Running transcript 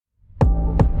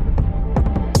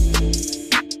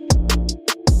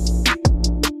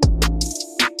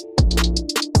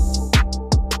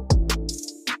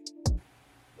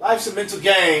life's a mental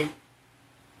game.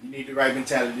 You need the right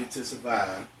mentality to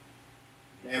survive.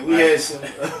 Man, we had some.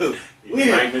 We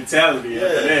had right mentality.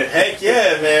 Yeah, heck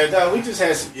yeah, man. Dog, we just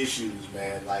had some issues,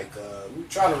 man. Like we were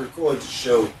trying to record the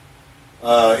show.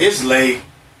 It's late,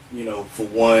 you know. For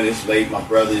one, it's late. My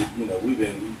brother, you know, we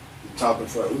was talking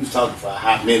for a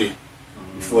hot minute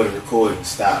before the recording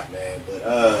stopped, man.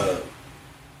 But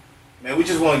man, we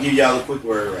just want to give y'all a quick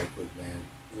word, right quick, man.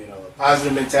 You know, a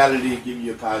positive mentality give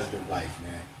you a positive life,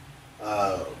 man.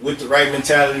 With the right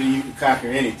mentality, you can conquer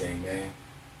anything, man.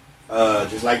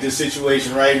 Just like this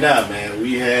situation right now, man.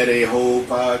 We had a whole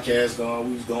podcast going.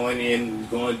 We was going in. We was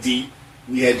going deep.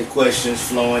 We had the questions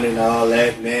flowing and all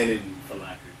that, man. And for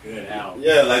like a good hour.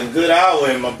 Yeah, like a good hour.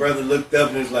 And my brother looked up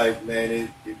and was like, man,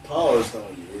 it paused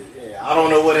on you. I don't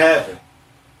know what happened.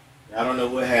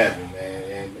 Man.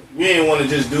 And we didn't want to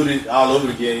just do this all over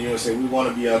again. You know what I'm saying? We want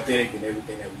to be authentic in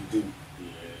everything that we do.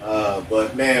 Yeah.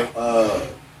 But, man,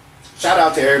 shout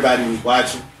out to everybody who's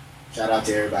watching. Shout out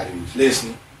to everybody who's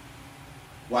listening.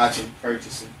 Watching,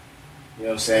 purchasing, you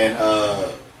know what I'm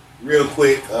saying? Real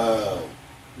quick,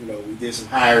 you know, we did some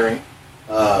hiring.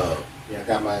 I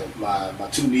got my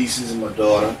two nieces and my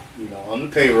daughter, you know, on the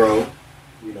payroll.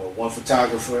 You know, one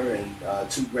photographer and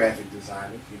two graphic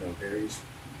designers. You know, very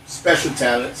special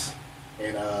talents.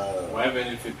 And what happened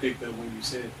if it picked up when you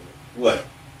said that? What?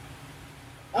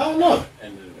 I don't know.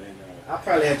 And I'll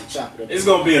probably have to chop it up. It's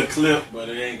gonna be a clip, but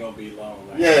it ain't gonna be long.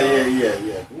 Like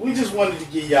Yeah. We just wanted to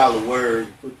give y'all a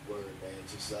quick word, man.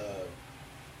 Just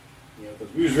you know,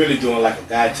 because we was really doing like a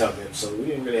guide talk episode. We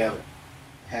didn't really have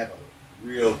a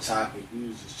real topic. We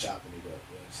was just chopping it up.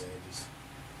 You know what I'm saying?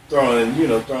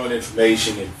 Just throwing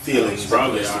information and feelings. It's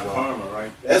probably our karma,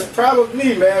 right? That's probably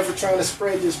me, man, for trying to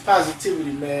spread this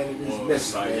positivity, man, and this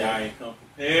message, like man. Y'all ain't come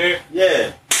prepared.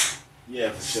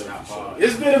 Yeah, for sure.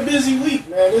 It's been a busy week,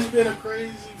 man. It's been a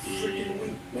crazy freaking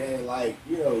week, man. Like,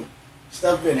 you know,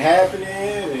 stuff been happening,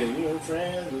 and you know,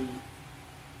 friends.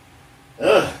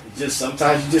 Just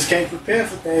sometimes you just can't prepare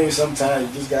for things. Sometimes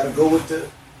you just gotta go with the. You know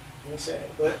what I'm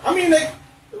saying? But I mean, it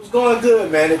was going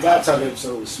good, man. The God Talk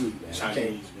episode was sweet, man.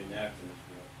 Chinese been after us,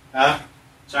 bro. Huh?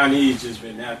 Chinese just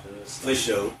been after us. For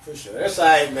sure. That's all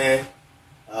right, man.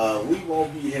 We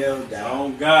won't be held down. Oh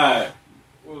God.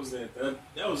 What was that?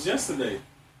 That was yesterday.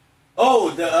 Oh,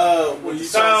 when you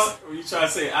trying to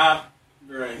say I?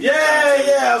 Right. Yeah.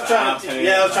 I was trying to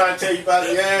tell you about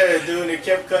it. Yeah, dude, it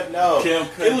kept cutting off.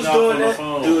 It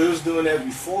was doing that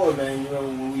before, man. You know,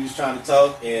 when we was trying to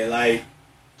talk and like,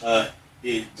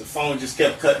 the phone just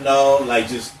kept cutting off, like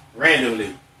just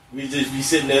randomly. We just be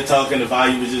sitting there talking. The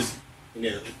volume was just, you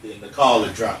know, the call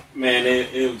would drop. Man,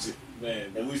 it was.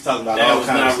 Man, and we was talking about that all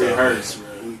kinds of stuff. That was not rehearsed,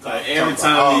 man. Like every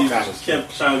time he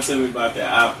kept trying to tell me about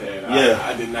that iPad.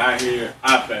 I did not hear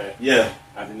iPad. Yeah.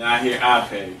 I did not hear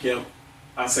iPad.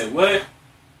 I said, what?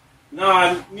 No,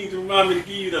 I need to remind me to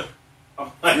give you the.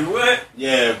 I'm like, what?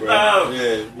 Yeah, bro.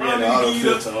 The auto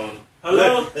filter on.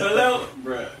 Hello,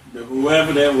 bro.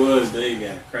 Whoever that was, they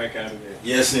got a crack out of there.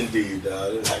 Yes, indeed,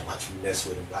 dog. It was like, watch me mess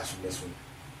with him.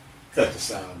 Cut the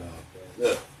sound off, man.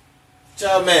 Look.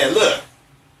 Y'all, man, look.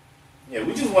 Yeah,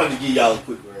 we just wanted to give y'all a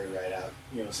quick word right out.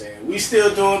 You know what I'm saying? We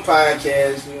still doing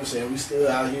podcasts. You know what I'm saying? We still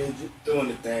out here doing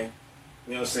the thing.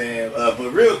 You know what I'm saying?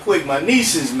 But real quick, my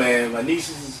nieces and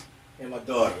my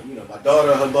daughter. You know, my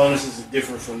daughter, her bonuses are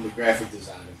different from the graphic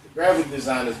designers. The graphic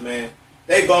designers, man,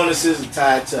 their bonuses are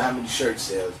tied to how many shirt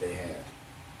sales they have.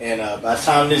 And by the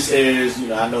time this airs, you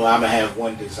know, I know I'm going to have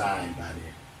one design by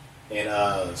then.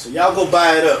 And so y'all go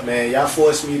buy it up, man. Y'all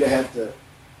force me to have to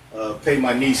pay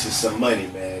my nieces some money,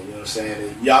 man. You know what I'm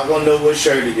saying? Y'all gonna know what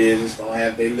shirt it is. It's gonna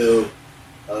have their little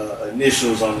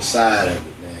initials on the side of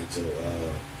it, man. So,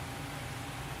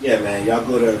 yeah, man. Y'all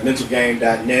go to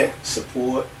mentalgame.net.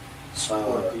 Support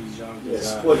these young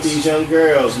support these young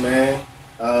girls, man.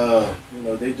 You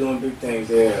know, they're doing big things.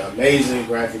 They're amazing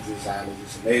graphic designers.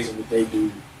 It's amazing what they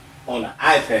do on the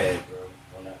iPad, bro.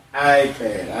 On the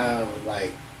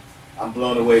iPad. I'm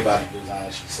blown away by the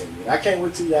design she sent me. I can't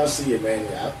wait till y'all see it, man.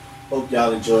 I hope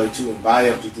y'all enjoy it too and buy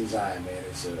up the design, man.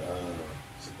 It's a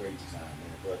great design,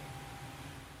 man.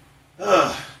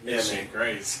 But man,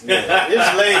 crazy. Yeah,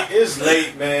 it's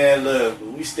late, man. Look, but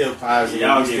we still positive.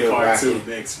 Y'all we get still part rocking.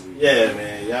 2 next week. Yeah,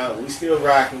 man. We still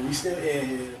rocking. We still in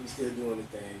here. We still doing the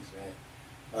things,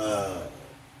 man.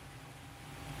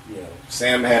 You know,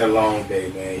 Sam had a long day,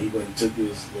 man. He went and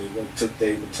took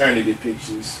their maternity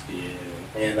pictures. Yeah.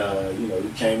 And, you know, he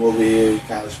came over here,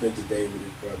 kind of spent the day with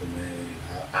his brother, man.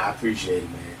 I appreciate it,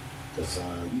 man. Because,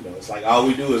 you know, it's like all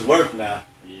we do is work now.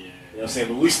 Yeah. You know what I'm saying?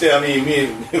 But we still,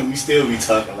 we still be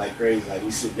talking like crazy. Like,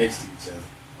 we sit next to each other.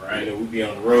 Right. You know, we be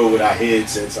on the road with our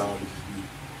headsets on.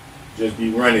 just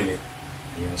be running it.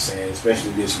 You know what I'm saying?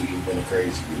 Especially this week, it's been a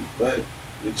crazy week. But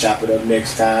we'll chop it up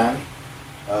next time.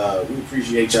 We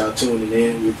appreciate y'all tuning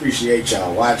in. We appreciate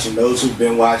y'all watching. Those who've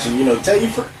been watching, you know, tell your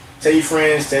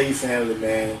friends, tell your family,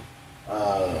 man.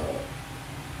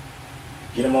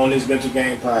 Get them on this Mental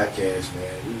Game podcast,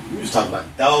 man. We was talking about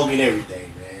the dog and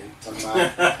everything, man. Talking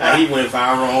about how he went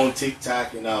viral on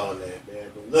TikTok and all that,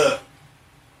 man. But look,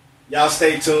 y'all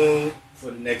stay tuned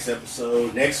for the next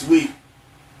episode next week. You know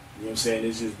what I'm saying?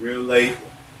 It's just real late.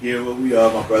 Here where we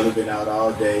are. My brother been out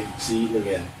all day. See, look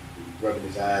at him. He's rubbing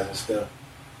his eyes and stuff.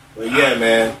 But yeah,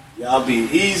 man. Y'all be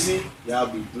easy. Y'all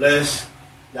be blessed.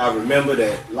 Y'all remember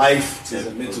that life is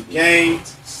a mental game.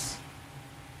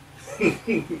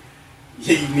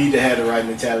 Yeah, you need to have the right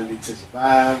mentality to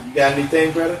survive. You got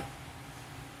anything, brother?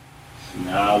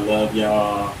 Nah, I love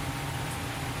y'all.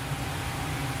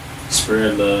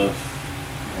 Spread love.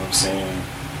 You know what I'm saying?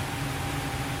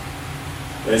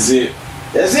 That's it.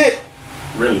 That's it.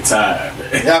 Really tired,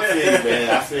 man. I feel you, man.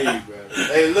 I feel you,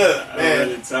 brother. Hey, look, man. I'm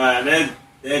really tired.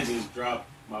 That just dropped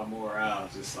my morale.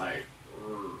 Just like,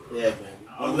 yeah, man.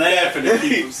 I'm laughing at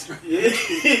people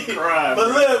crying. But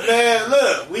look, man,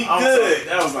 look, we good.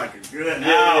 That was like a good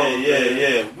hour.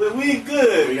 Yeah. But we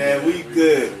good, man. We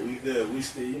good. We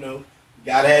still, you know,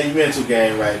 gotta have your mental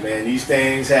game right, man. These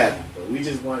things happen. But we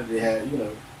just wanted to have, you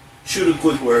know, shoot a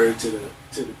quick word to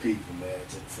the people, man,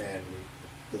 to the family,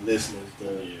 the listeners, you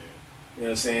know what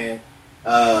I'm saying?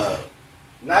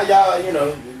 Now y'all, you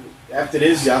know, after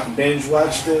this, y'all can binge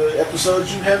watch the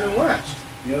episodes you haven't watched.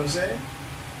 You know what I'm saying?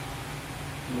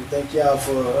 And thank y'all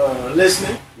for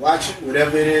listening, watching,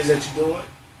 whatever it is that you're doing.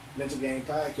 Mental Game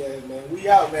Podcast, man. We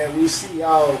out, man. We'll see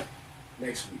y'all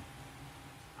next week.